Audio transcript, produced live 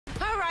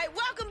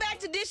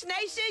Dish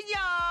Nation, y'all.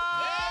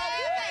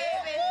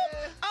 Yeah,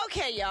 baby.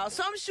 Okay, y'all,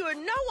 so I'm sure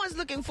no one's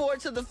looking forward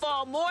to the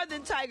fall more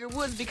than Tiger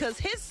Woods because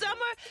his summer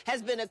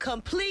has been a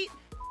complete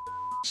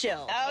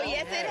show. Oh,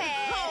 yes, it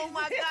has. Oh,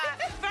 my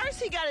God.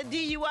 First, he got a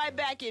DUI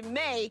back in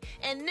May,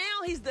 and now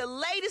he's the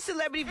latest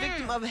celebrity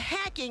victim of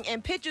hacking,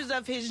 and pictures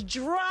of his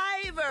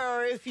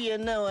driver, if you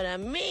know what I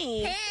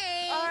mean,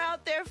 are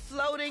out there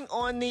floating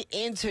on the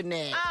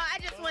internet. Oh, I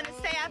just want to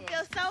say I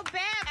feel so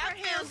bad for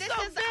him. This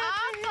is bad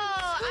awful.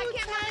 for him, I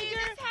can't believe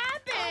this happened.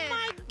 Oh,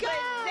 my God.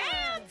 But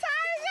damn,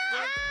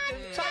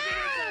 Tiger.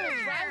 Tiger didn't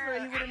a driver,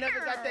 and he would have never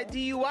got that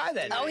DUI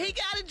then. Oh, he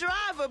got a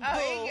driver, boo.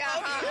 Oh, he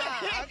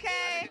got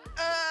okay.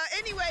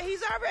 Anyway,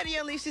 he's already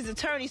unleashed his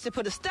attorneys to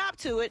put a stop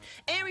to it,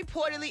 and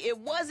reportedly it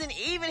wasn't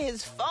even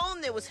his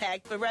phone that was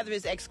hacked, but rather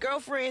his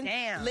ex-girlfriend,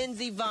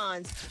 Lindsey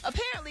Vons.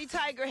 Apparently,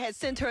 Tiger had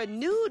sent her a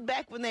nude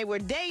back when they were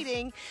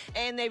dating,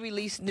 and they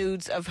released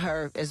nudes of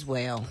her as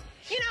well.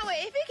 You know what?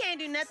 If he can't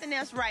do nothing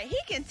else right, he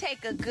can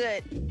take a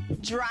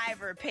good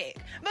driver pic.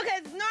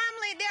 Because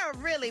normally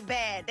they're really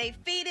bad. They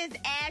feet is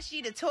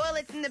ashy, the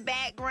toilet's in the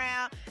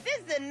background. This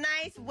is a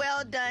nice,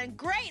 well done,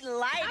 great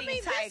lighting, I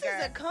mean, Tiger. this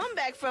is a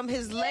comeback from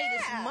his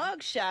latest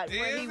mugshot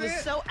where he was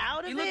so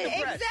out of it.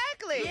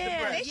 Exactly.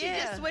 Yeah, They should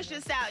just switch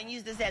this out and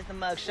use this as the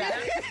mugshot.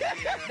 This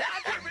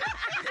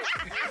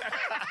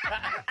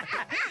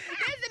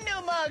is a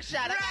new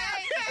mugshot. Right.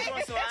 Okay.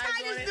 That's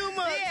Tiger's new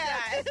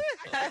mugshot.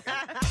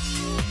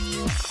 Yeah.